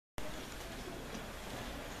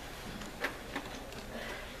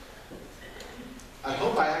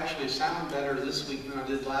actually sound better this week than I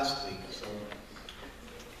did last week. So,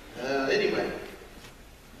 anyway.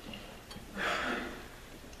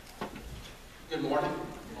 Good morning.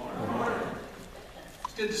 Good morning.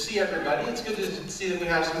 It's good to see everybody. It's good to see that we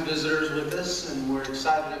have some visitors with us, and we're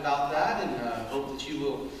excited about that, and hope that you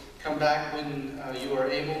will come back when you are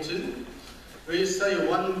able to. Let me just tell you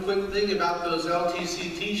one quick thing about those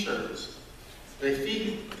LTC t-shirts. They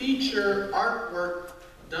feature artwork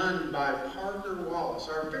done by Parker Wallace,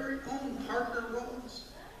 our very own Parker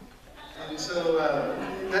Wallace. And so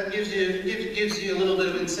that gives you a little bit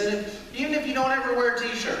of incentive, even if you don't ever wear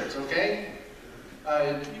t-shirts, okay?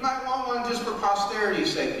 You might want one just for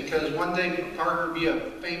posterity's sake, because one day Parker will be a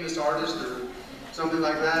famous artist or something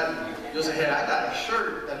like that. You'll say, hey, I got a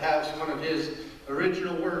shirt that has one of his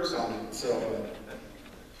original works on it. So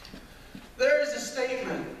there is a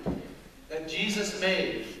statement that Jesus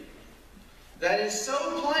made that is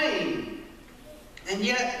so plain, and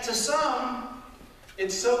yet to some,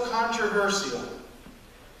 it's so controversial.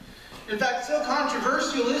 In fact, so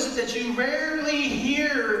controversial is it that you rarely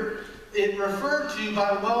hear it referred to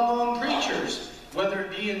by well-known preachers, whether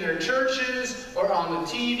it be in their churches, or on the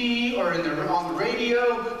TV, or on the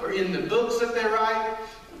radio, or in the books that they write.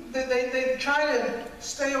 They try to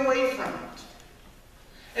stay away from it.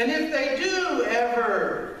 And if they do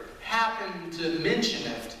ever happen to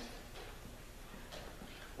mention it,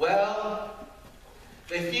 well,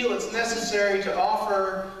 they feel it's necessary to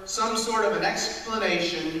offer some sort of an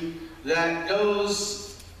explanation that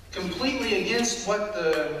goes completely against what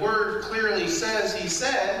the Word clearly says he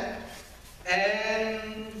said,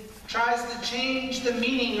 and tries to change the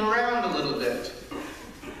meaning around a little bit.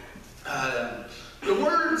 The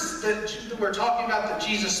words that we're talking about that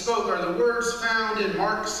Jesus spoke are the words found in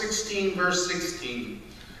Mark 16, verse 16,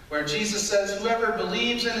 where Jesus says, whoever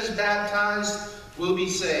believes and is baptized will be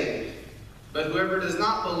saved, but whoever does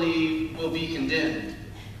not believe will be condemned.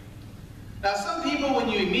 Now, some people, when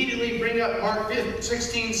you immediately bring up Mark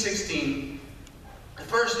 16:16, the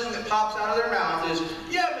first thing that pops out of their mouth is,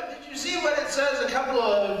 yeah, but did you see what it says a couple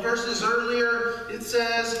of verses earlier? It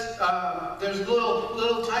says, there's a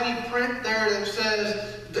little tiny print there that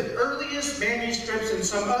says, the earliest manuscripts and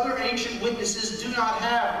some other ancient witnesses do not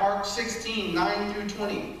have Mark 16, 9 through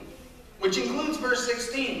 20, which includes verse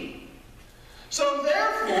 16. So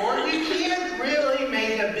therefore, you can't really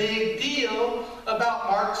make a big deal about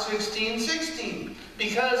Mark 16:16,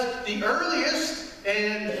 because the earliest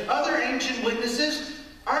and other ancient witnesses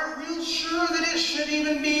aren't real sure that it should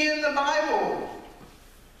even be in the Bible.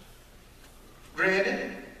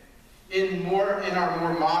 Granted, in our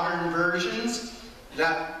more modern versions,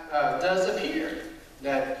 that does appear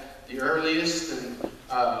that the earliest and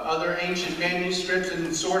other ancient manuscripts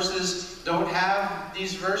and sources don't have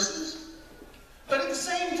these verses. But at the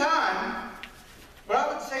same time, what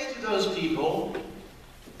I would say to those people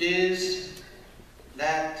is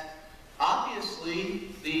that obviously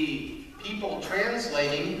the people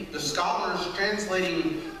translating, the scholars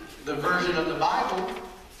translating the version of the Bible,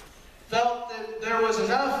 felt that there was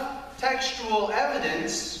enough textual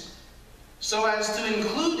evidence so as to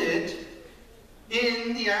include it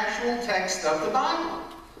in the actual text of the Bible.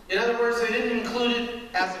 In other words, they didn't include it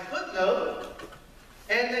as a footnote,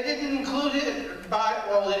 and they didn't include it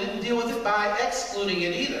they didn't deal with it by excluding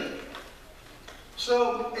it either.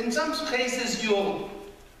 So, in some cases, you'll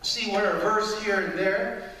see where a verse here and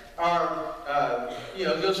there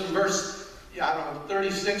goes from verse,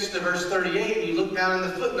 36 to verse 38, and you look down in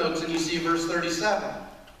the footnotes and you see verse 37.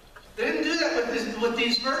 They didn't do that with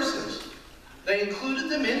these verses. They included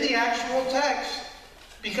them in the actual text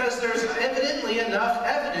because there's evidently enough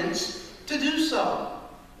evidence to do so.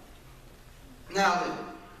 Now then,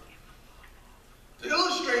 to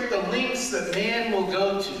illustrate the lengths that man will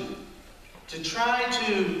go to try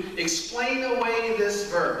to explain away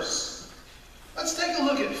this verse, let's take a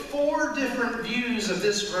look at 4 different views of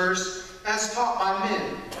this verse as taught by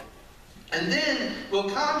men. And then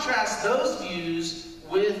we'll contrast those views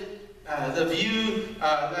with the view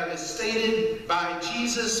that is stated by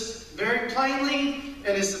Jesus very plainly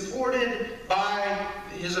and is supported by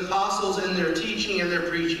his apostles in their teaching and their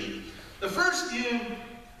preaching. The first view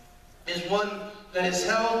is one that is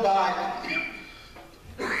held by,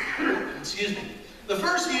 The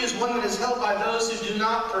first view is one that is held by those who do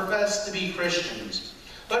not profess to be Christians.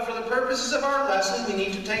 But for the purposes of our lesson, we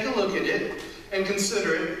need to take a look at it and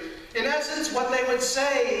consider it. In essence, what they would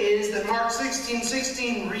say is that Mark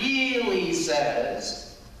 16:16 really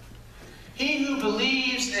says, he who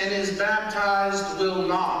believes and is baptized will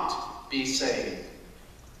not be saved.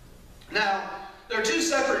 Now, there are 2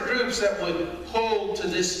 separate groups that would hold to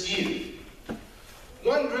this view.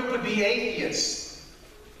 One group would be atheists.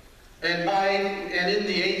 And in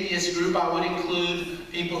the atheist group, I would include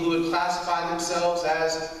people who would classify themselves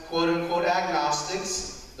as quote-unquote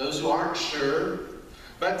agnostics, those who aren't sure.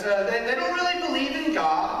 But they don't really believe in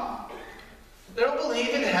God. They don't believe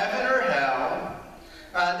in heaven or hell.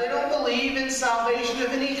 They don't believe in salvation of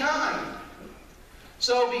any kind.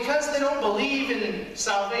 So because they don't believe in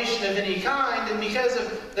salvation of any kind, and because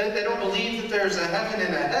of that they don't believe that there's a heaven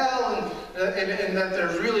and a hell, and that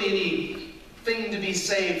there's really anything to be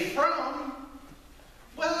saved from,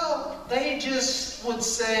 well, they just would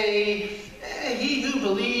say, he who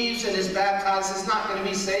believes and is baptized is not going to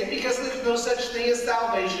be saved because there's no such thing as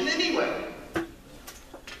salvation anyway.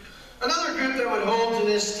 Another group that would hold to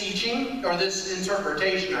this teaching, or this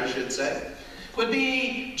interpretation, I should say, would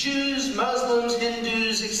be Jews, Muslims,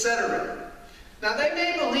 Hindus, etc. Now, they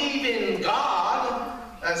may believe in God,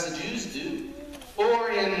 as the Jews do, or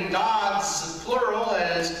in gods, plural,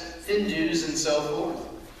 as Hindus and so forth.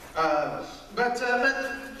 But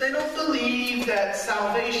they don't believe that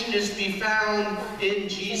salvation is to be found in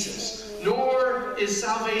Jesus, nor is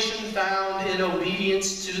salvation found in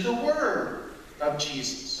obedience to the word of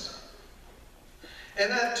Jesus. And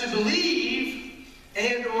that to believe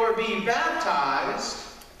and or be baptized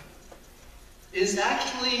is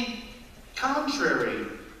actually contrary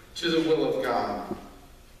to the will of God.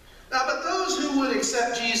 Now, but those who would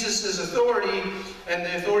accept Jesus as authority and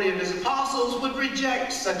the authority of his apostles would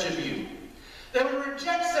reject such a view. They would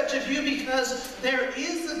reject such a view because there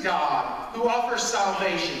is a God who offers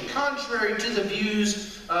salvation, contrary to the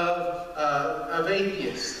views of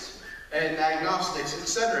atheists and agnostics,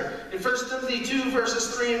 etc. In 1 Timothy 2,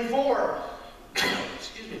 verses 3 and 4,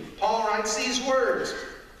 excuse me, Paul writes these words: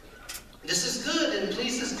 "This is good and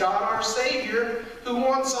pleases God our Savior, who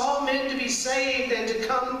wants all men to be saved and to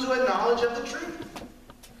come to a knowledge of the truth."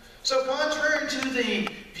 So contrary to the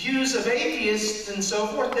views of atheists and so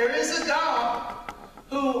forth, there is a God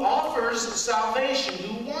who offers salvation,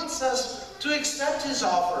 who wants us to accept his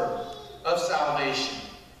offer of salvation.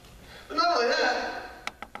 But not only that,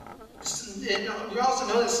 we also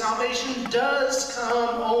know that salvation does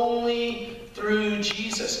come only through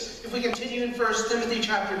Jesus. If we continue in 1 Timothy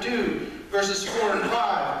chapter 2, verses 4 and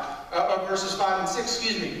 5, verses 5 and 6,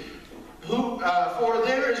 excuse me. For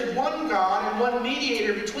there is one God and one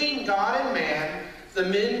mediator between God and man, the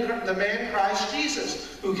man Christ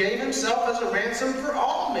Jesus, who gave himself as a ransom for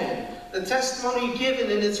all men, the testimony given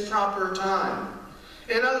in its proper time.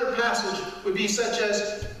 Another passage would be such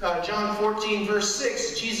as John 14, verse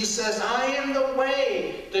 6. Jesus says, "I am the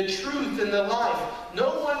way, the truth, and the life.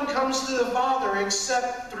 No one comes to the Father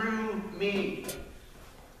except through me."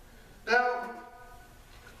 Now,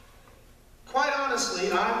 quite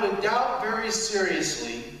honestly, I would doubt very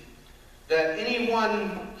seriously that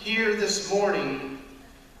anyone here this morning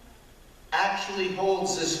actually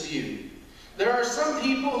holds this view. There are some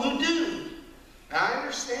people who do. I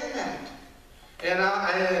understand that. And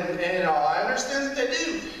I understand that they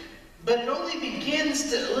do. But it only begins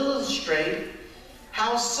to illustrate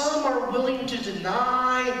how some are willing to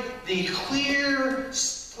deny the clear,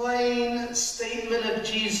 plain statement of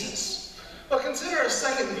Jesus. But consider a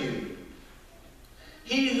second view.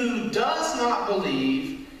 He who does not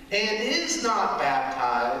believe and is not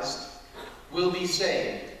baptized will be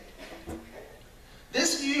saved.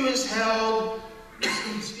 This view is held,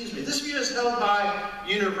 this view is held by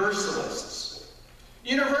universalists.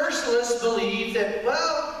 Universalists believe that,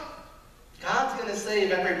 well, God's going to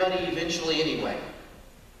save everybody eventually anyway.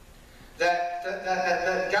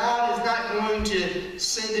 That God is not going to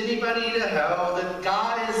send anybody to hell. That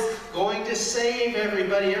God is going to save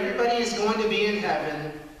everybody. Everybody is going to be in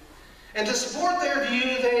heaven. And to support their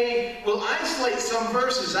view, they will isolate some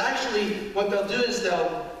verses. Actually, what they'll do is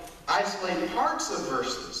they'll isolate parts of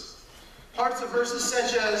verses. Parts of verses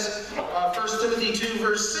such as 1 Timothy 2,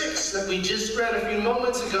 verse 6 that we just read a few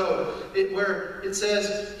moments ago, where it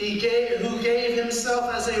says, who gave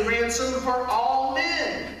himself as a ransom for all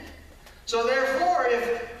men. So therefore,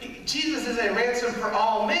 if Jesus is a ransom for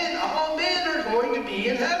all men are going to be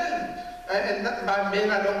in heaven. And by men,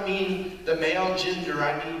 I don't mean the male gender,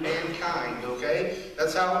 I mean mankind, okay?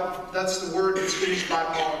 That's the word that's used by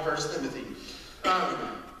Paul in 1 Timothy.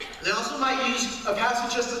 They also might use a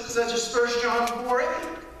passage such as 1 John 4:8,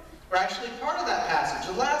 or actually part of that passage.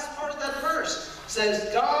 The last part of that verse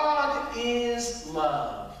says, God is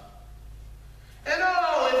love. And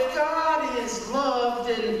if God is love,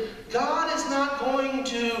 then God is not going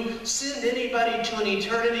to send anybody to an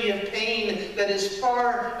eternity of pain that is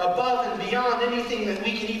far above and beyond anything that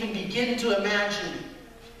we can even begin to imagine.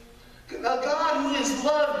 A God who is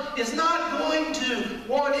love is not going to to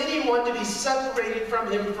want anyone to be separated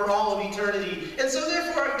from him for all of eternity. And so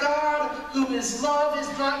therefore a God who is love is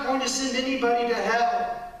not going to send anybody to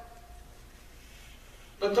hell.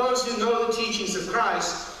 But those who know the teachings of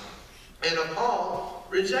Christ and of Paul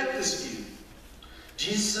reject this view.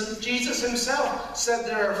 Jesus himself said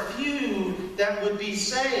there are few that would be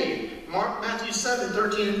saved. Matthew 7,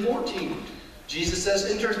 13 and 14. Jesus says,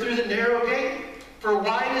 enter through the narrow gate. For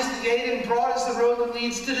wide is the gate and broad is the road that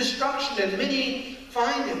leads to destruction, and many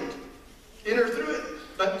find it. Enter through it.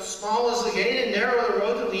 But small is the gate and narrow the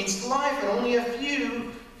road that leads to life, and only a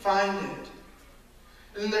few find it.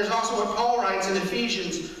 And then there's also what Paul writes in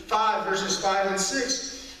Ephesians 5, verses 5 and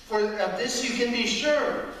 6. For of this you can be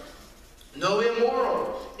sure. No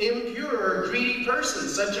immoral, impure, or greedy person,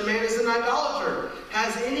 such a man as an idolater,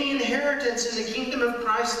 has any inheritance in the kingdom of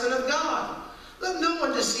Christ and of God. Let no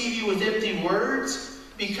one deceive you with empty words,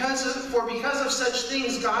 because of such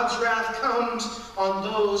things God's wrath comes on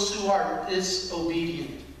those who are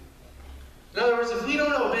disobedient. In other words, if we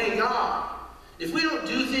don't obey God, if we don't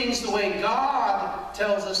do things the way God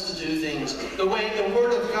tells us to do things, the way the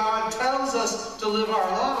Word of God tells us to live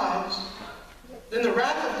our lives, then the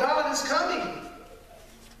wrath of God is coming.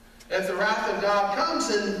 If the wrath of God comes,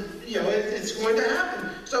 then it's going to happen.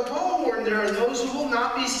 So Paul warned there are those who will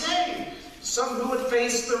not be saved, some who would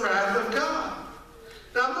face the wrath of God.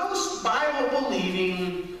 Now, most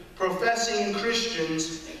Bible-believing, professing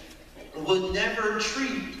Christians would never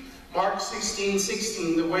treat Mark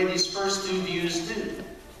 16:16 the way these first two views do.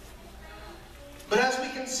 But as we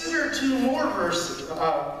consider two more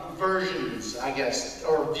versions, I guess,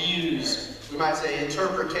 or views, we might say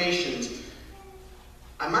interpretations,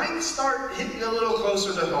 I might start hitting a little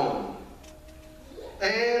closer to home.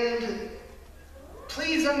 And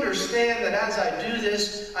please understand that as I do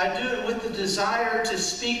this, I do it with the desire to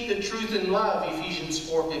speak the truth in love, Ephesians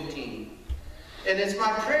 4:15. And it's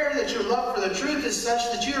my prayer that your love for the truth is such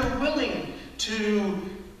that you're willing to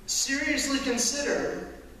seriously consider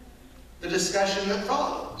the discussion that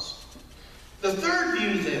follows. The third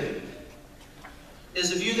view, then,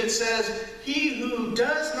 is a view that says, he who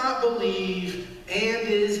does not believe and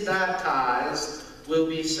is baptized will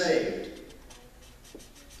be saved.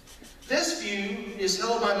 This view is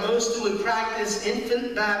held by most who would practice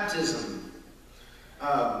infant baptism.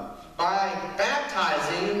 By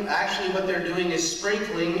baptizing, actually what they're doing is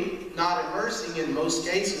sprinkling, not immersing in most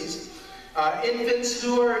cases, infants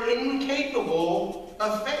who are incapable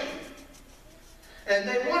of faith. And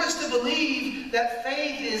they want us to believe that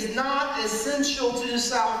faith is not essential to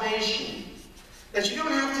salvation. That you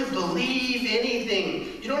don't have to believe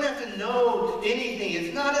anything. You don't have to know anything.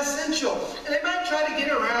 It's not essential. And they might try to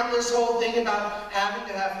get around this whole thing about having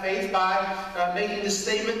to have faith by making the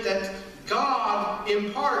statement that God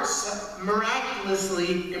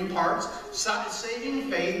miraculously imparts saving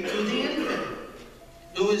faith to the infant,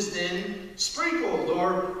 who is then sprinkled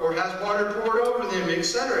or has water poured over them,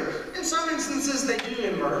 etc. In some instances, they do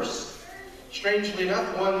immerse. Strangely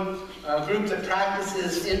enough, one group that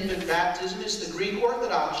practices infant baptism is the Greek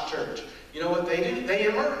Orthodox Church. You know what they do? They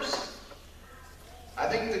immerse. I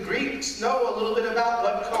think the Greeks know a little bit about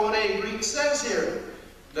what Koine Greek says here.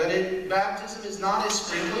 That baptism is not a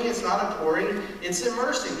sprinkling, it's not a pouring, it's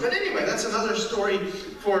immersing. But anyway, that's another story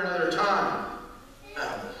for another time.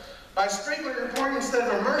 By sprinkling or pouring instead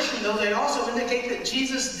of immersion, though, they also indicate that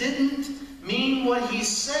Jesus didn't mean what he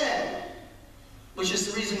said, which is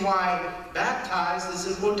the reason why baptized is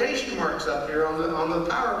in quotation marks up here on the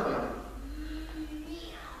PowerPoint.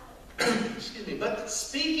 Excuse me. But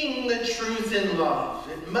speaking the truth in love,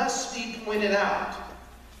 it must be pointed out.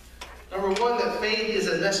 Number one, that faith is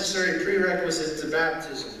a necessary prerequisite to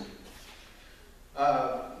baptism.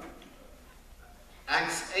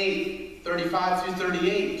 Acts 8, 35 through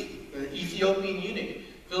 38, the Ethiopian eunuch.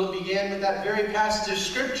 Philip began with that very passage of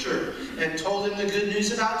Scripture and told him the good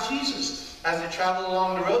news about Jesus. As they traveled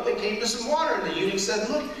along the road, they came to some water, and the eunuch said,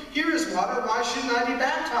 "Look, here is water. Why shouldn't I be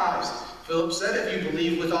baptized?" Philip said, "If you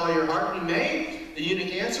believe with all your heart, you may." The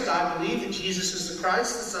eunuch answered, "I believe that Jesus is the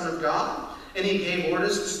Christ, the Son of God." And he gave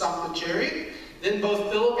orders to stop the chariot. Then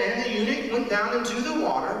both Philip and the eunuch went down into the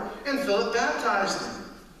water, and Philip baptized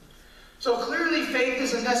them. So clearly faith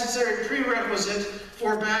is a necessary prerequisite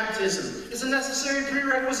for baptism. It's a necessary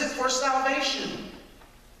prerequisite for salvation.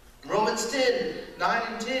 Romans 10, 9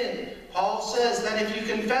 and 10. Paul says that if you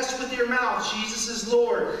confess with your mouth Jesus is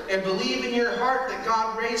Lord and believe in your heart that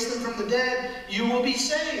God raised him from the dead, you will be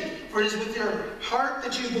saved. For it is with your heart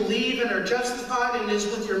that you believe and are justified, and it is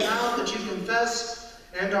with your mouth that you confess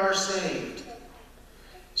and are saved.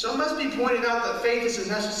 So it must be pointed out that faith is a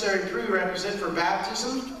necessary prerequisite for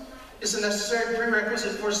baptism. It's a necessary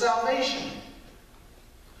prerequisite for salvation.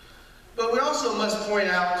 But we also must point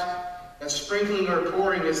out that sprinkling or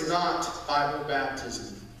pouring is not Bible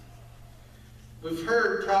baptism. We've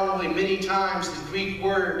heard probably many times the Greek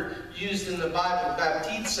word used in the Bible,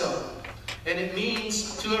 baptizo, and it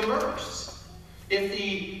means to immerse. If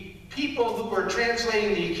the people who were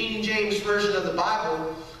translating the King James Version of the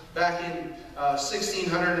Bible back in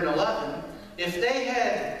 1611, if they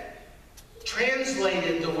had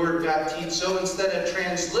translated the word baptizo instead of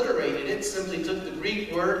transliterated it, simply took the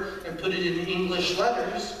Greek word and put it in English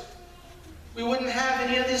letters, we wouldn't have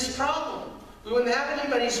any of this problem. We wouldn't have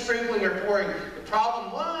anybody sprinkling or pouring. The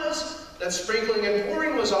problem was that sprinkling and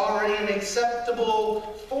pouring was already an acceptable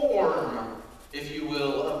form, if you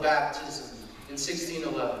will, of baptism in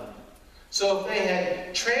 1611. So if they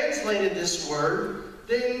had translated this word,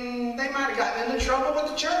 then they might have gotten into trouble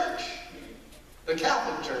with the church. The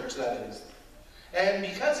Catholic Church, that is. And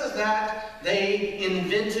because of that, they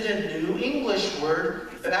invented a new English word,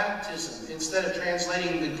 baptism, instead of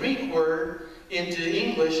translating the Greek word into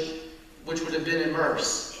English, which would have been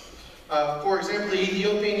immerse. For example, the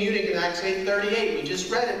Ethiopian eunuch in Acts 8:38, we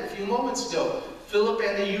just read it a few moments ago. Philip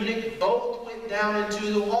and the eunuch both went down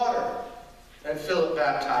into the water, and Philip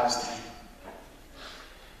baptized him.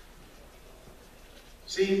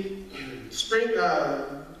 See,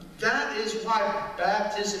 that is why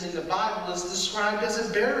baptism in the Bible is described as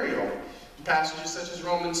a burial. Passages such as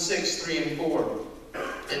Romans 6:3 and 4,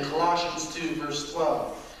 and Colossians 2, verse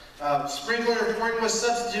 12. Sprinkling or pouring was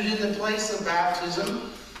substituted in the place of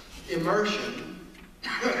baptism, immersion,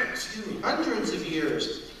 hundreds of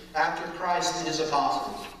years after Christ and his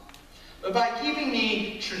apostles. But by keeping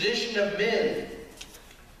the tradition of men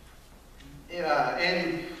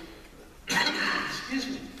and excuse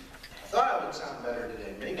me, I thought I would sound better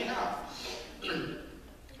today, maybe not.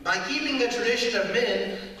 By keeping the tradition of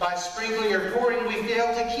men, by sprinkling or pouring, we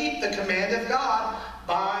fail to keep the command of God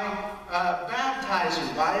by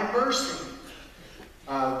baptizing, by immersing.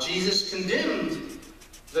 Jesus condemned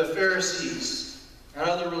the Pharisees and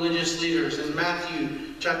other religious leaders in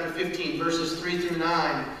Matthew chapter 15, verses 3 through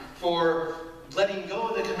 9, for letting go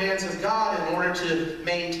of the commands of God in order to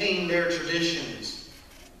maintain their traditions.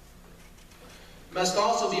 It must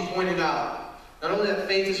also be pointed out, not only that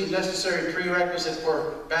faith is a necessary prerequisite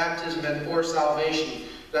for baptism and for salvation,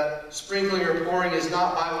 that sprinkling or pouring is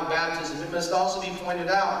not Bible baptism. It must also be pointed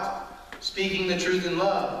out, speaking the truth in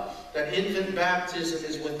love, that infant baptism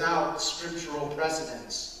is without scriptural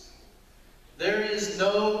precedence. There is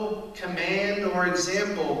no command or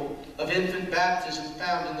example of infant baptism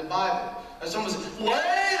found in the Bible. And someone says,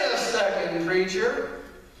 wait a second, preacher.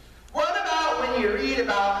 What about when you read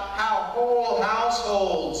about how whole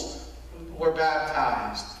households were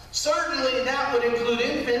baptized? Certainly that would include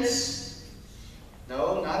infants.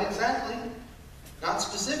 No, not exactly. Not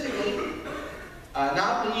specifically.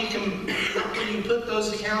 Not when you put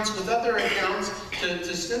those accounts with other accounts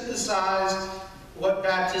to synthesize what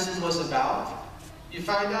baptism was about. You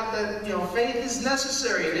find out that faith is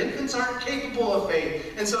necessary, and infants aren't capable of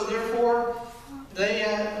faith, and so therefore they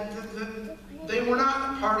were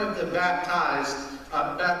not part of the baptized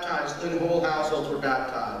when whole households were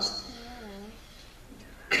baptized.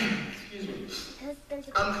 Excuse me.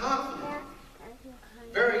 I'm confident,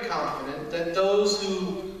 very confident, that those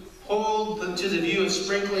who hold to the view of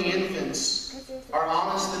sprinkling infants are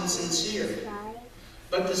honest and sincere.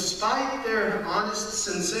 But despite their honest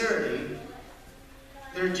sincerity,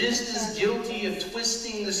 they're just as guilty of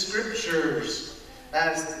twisting the scriptures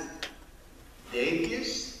as the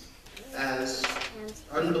atheists, as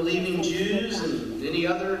unbelieving Jews and any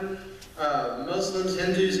other Muslims,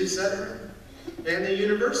 Hindus, etc., and the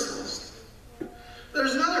universalists.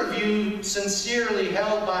 There's another view sincerely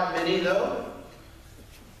held by many, though,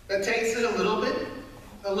 that takes it a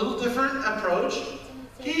little different approach.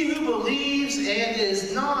 He who believes and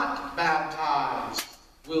is not baptized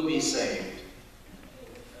will be saved.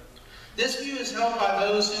 This view is held by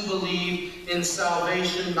those who believe in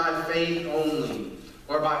salvation by faith only,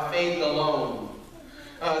 or by faith alone.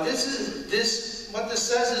 What this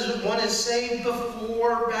says is one is saved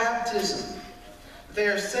before baptism. They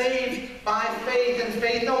are saved by faith and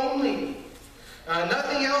faith only.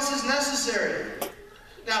 Nothing else is necessary.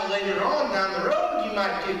 Now later on down the road, you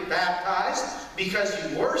might get baptized because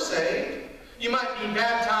you were saved. You might be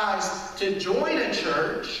baptized to join a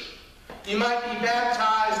church. You might be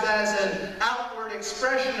baptized as an outward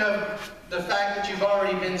expression of the fact that you've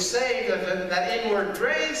already been saved, of that inward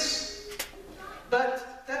grace.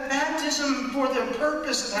 But that baptism for the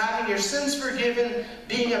purpose of having your sins forgiven,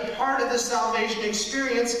 being a part of the salvation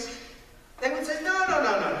experience, they would say, no.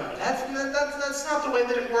 That's not the way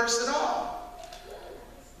that it works at all.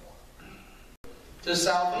 to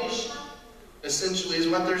salvation, essentially is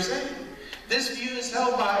what they're saying. This view is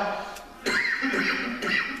held by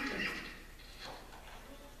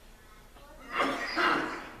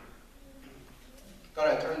thought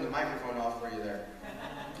I turned the microphone off for you there.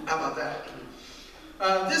 How about that?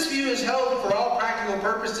 This view is held for all practical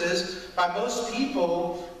purposes by most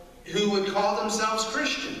people who would call themselves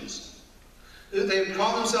Christians. They would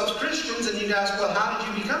call themselves Christians, and you'd ask, well, how did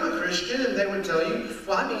you become a Christian? And they would tell you,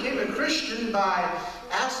 well, I became a Christian by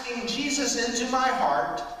asking Jesus into my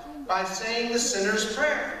heart by saying the sinner's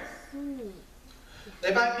prayer.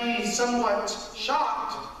 They might be somewhat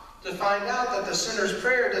shocked to find out that the sinner's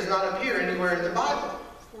prayer does not appear anywhere in the Bible.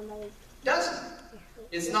 It doesn't.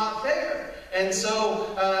 It's not there. And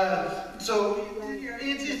so,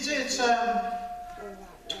 it's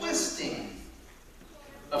twisting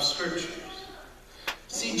of Scriptures.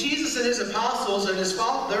 See, Jesus and his apostles and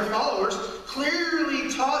their followers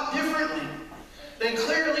clearly taught differently. They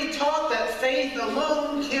clearly taught that faith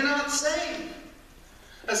alone cannot save.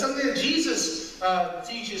 That's something that Jesus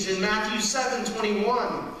teaches in Matthew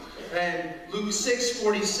 7:21 and Luke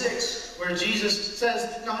 6:46, where Jesus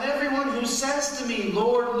says, "Not everyone who says to me,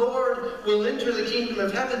 'Lord, Lord,' will enter the kingdom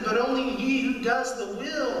of heaven, but only he who does the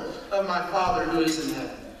will of my Father who is in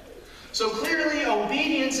heaven." So clearly,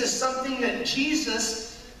 obedience is something that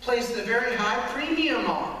Jesus placed a very high premium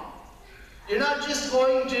on. You're not just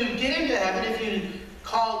going to get into heaven if you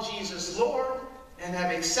call Jesus Lord and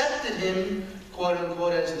have accepted him, quote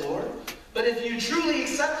unquote, as Lord. But if you truly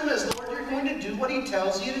accept him as Lord, you're going to do what he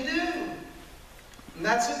tells you to do. And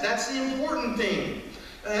that's the important thing.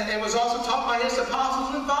 It was also taught by his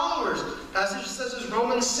apostles and followers. As it says in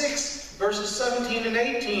Romans 6, verses 17 and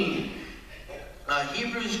 18.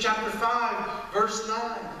 Hebrews chapter 5, verse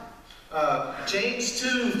 9. James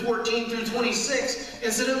 2, 14 through 26.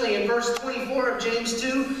 Incidentally, in verse 24 of James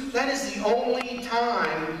 2, that is the only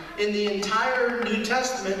time in the entire New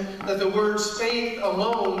Testament that the words faith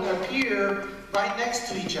alone appear right next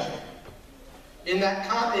to each other. In that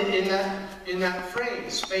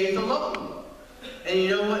phrase, faith alone. And you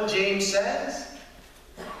know what James says?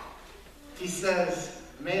 He says,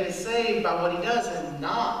 man is saved by what he does and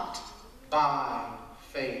not by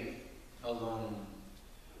faith alone.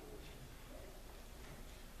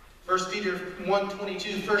 1 Peter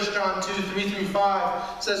 1:22, 1 John 2, 3 through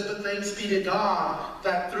 5 says, "But thanks be to God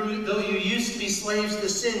that though you used to be slaves to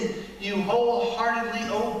sin, you wholeheartedly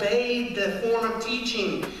obeyed the form of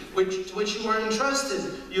teaching to which you were entrusted.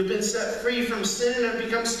 You've been set free from sin and have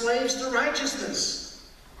become slaves to righteousness."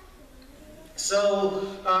 So,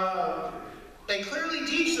 they clearly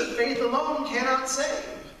teach that faith alone cannot save.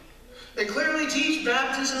 They clearly teach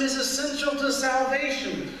baptism is essential to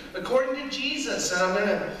salvation, according to Jesus. And I'm going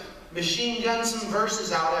to machine gun some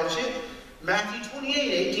verses out at you. Matthew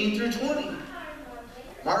 28, 18 through 20.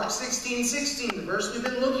 Mark 16, 16, the verse we've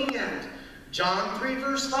been looking at. John 3,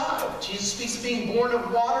 verse 5. Jesus speaks of being born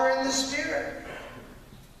of water and the Spirit.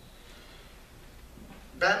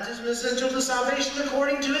 Baptism is essential to salvation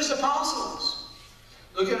according to his apostles.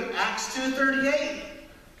 Look at Acts 2:38.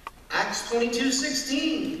 Acts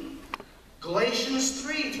 22:16. Galatians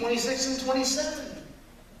 3, 26 and 27.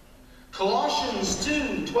 Colossians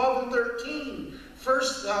 2, 12 and 13.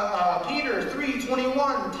 1 Peter 3,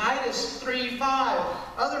 21. Titus 3, 5.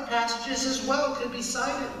 Other passages as well could be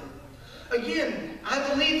cited. Again, I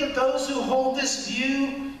believe that those who hold this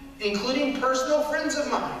view, including personal friends of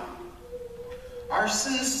mine, are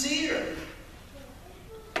sincere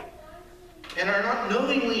and are not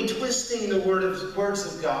knowingly twisting the words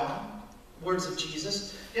of God, words of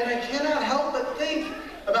Jesus. Yet I cannot help but think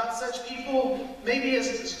about such people maybe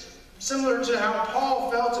as similar to how Paul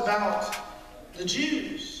felt about the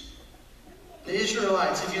Jews, the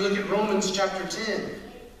Israelites. If you look at Romans chapter 10.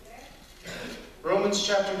 Romans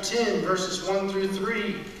chapter 10, verses 1 through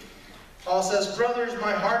 3. Paul says, "Brothers,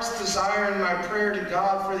 my heart's desire and my prayer to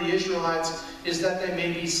God for the Israelites is that they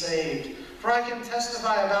may be saved. For I can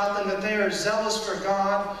testify about them that they are zealous for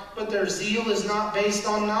God, but their zeal is not based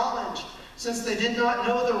on knowledge. Since they did not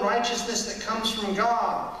know the righteousness that comes from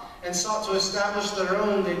God and sought to establish their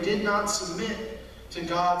own, they did not submit to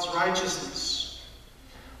God's righteousness."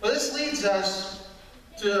 Well, this leads us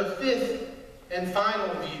to a fifth and final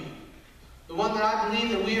view, the one that I believe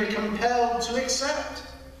that we are compelled to accept.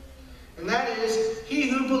 And that is, he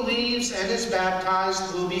who believes and is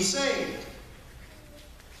baptized will be saved.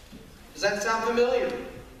 Does that sound familiar?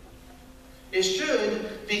 It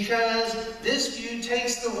should, because this view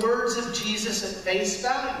takes the words of Jesus at face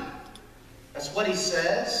value. That's what he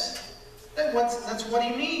says, and that's what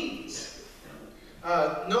he means.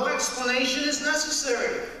 No explanation is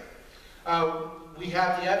necessary. We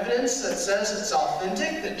have the evidence that says it's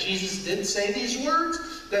authentic, that Jesus did say these words,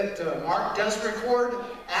 that Mark does record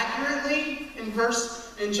accurately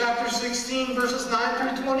in chapter 16, verses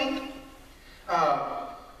 9 through 20.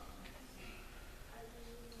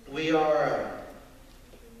 We are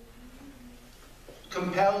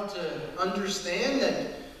compelled to understand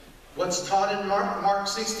that what's taught in Mark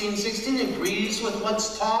 16:16 agrees with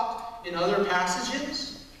what's taught in other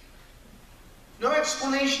passages. No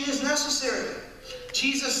explanation is necessary.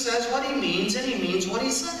 Jesus says what he means, and he means what he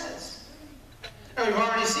says. Now, we've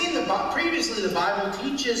already seen previously the Bible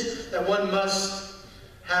teaches that one must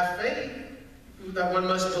have faith, that one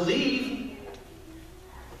must believe.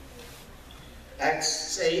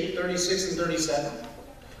 Acts 8, 36 and 37.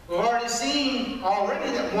 We've already seen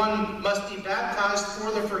that one must be baptized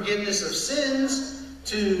for the forgiveness of sins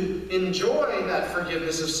to enjoy that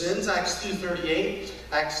forgiveness of sins. Acts 2:38,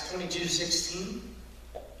 Acts 22:16.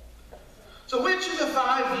 So which of the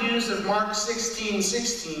 5 views of Mark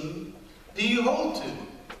 16:16 do you hold to?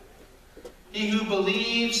 He who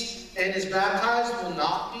believes and is baptized will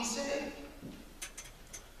not be saved.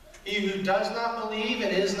 He who does not believe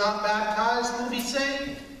and is not baptized will be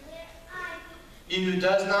saved. He who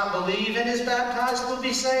does not believe and is baptized will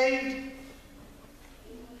be saved.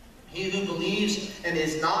 He who believes and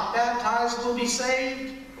is not baptized will be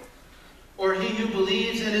saved. Or he who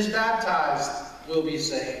believes and is baptized will be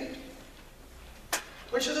saved.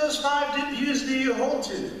 Which of those 5 views do you hold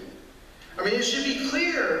to? I mean, it should be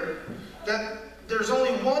clear that there's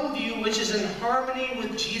only one view which is in harmony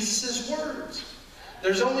with Jesus' words.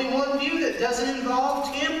 There's only one view that doesn't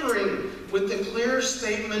involve tampering with the clear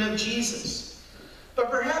statement of Jesus.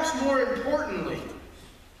 But perhaps more importantly,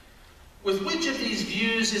 with which of these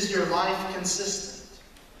views is your life consistent?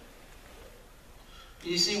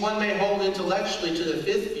 You see, one may hold intellectually to the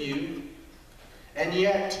 5th view, and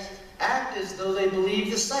yet act as though they believe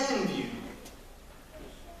the 2nd view.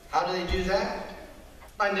 How do they do that?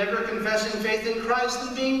 By never confessing faith in Christ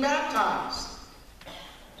and being baptized.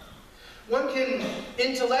 One can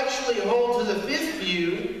intellectually hold to the 5th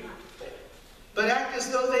view, but act as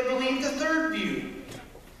though they believe the 3rd view.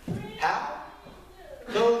 How?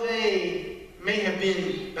 Though they may have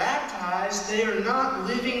been baptized, they are not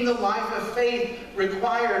living the life of faith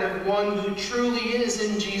required of one who truly is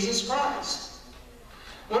in Jesus Christ.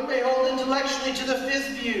 One may hold intellectually to the 5th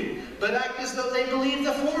view, but act as though they believe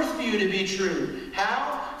the 4th view to be true.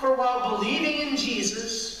 How? For while believing in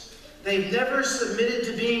Jesus, they've never submitted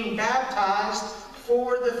to being baptized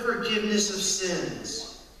for the forgiveness of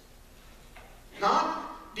sins.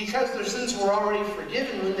 Not because their sins were already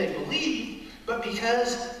forgiven when they believed, but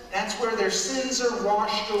because that's where their sins are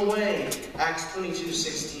washed away. Acts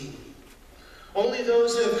 22:16. Only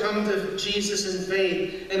those who have come to Jesus in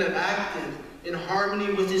faith and have acted in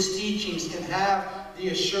harmony with his teachings can have the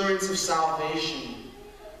assurance of salvation.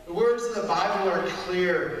 The words of the Bible are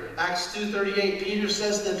clear. Acts 2:38, Peter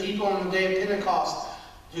says to the people on the day of Pentecost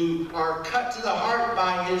who are cut to the heart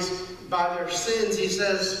by their sins, he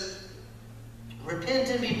says, repent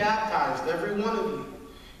and be baptized, every one of you,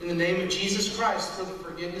 in the name of Jesus Christ for the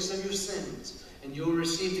forgiveness of your sins, and you will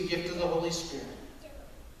receive the gift of the Holy Spirit.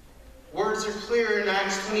 Words are clear in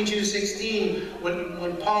Acts 22:16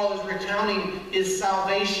 when Paul is recounting his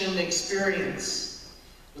salvation experience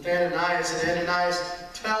with Ananias, and Ananias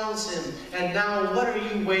tells him, and now what are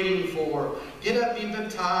you waiting for? Get up, be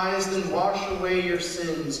baptized, and wash away your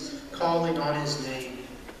sins, calling on his name.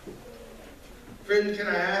 Friend, can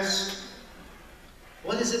I ask,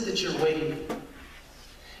 what is it that you're waiting for?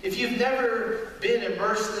 If you've never been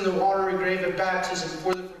immersed in the watery grave of baptism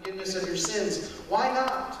for the forgiveness of your sins, why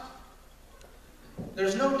not?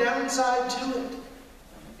 There's no downside to it.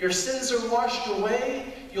 Your sins are washed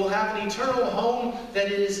away. You'll have an eternal home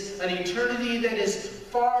that is an eternity that is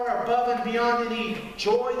far above and beyond any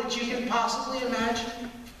joy that you can possibly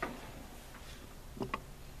imagine,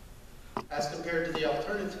 as compared to the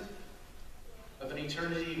alternative of an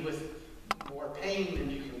eternity with more pain than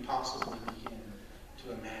you can possibly begin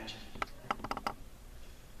to imagine.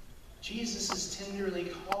 Jesus is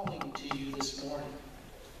tenderly calling to you this morning.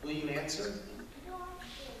 Will you answer?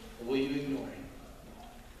 Or will you ignore him?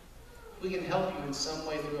 We can help you in some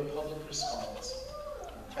way through a public response,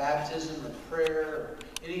 baptism, or prayer, or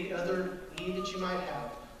any other need that you might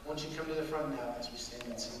have. Won't you come to the front now as we stand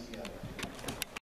and sing together?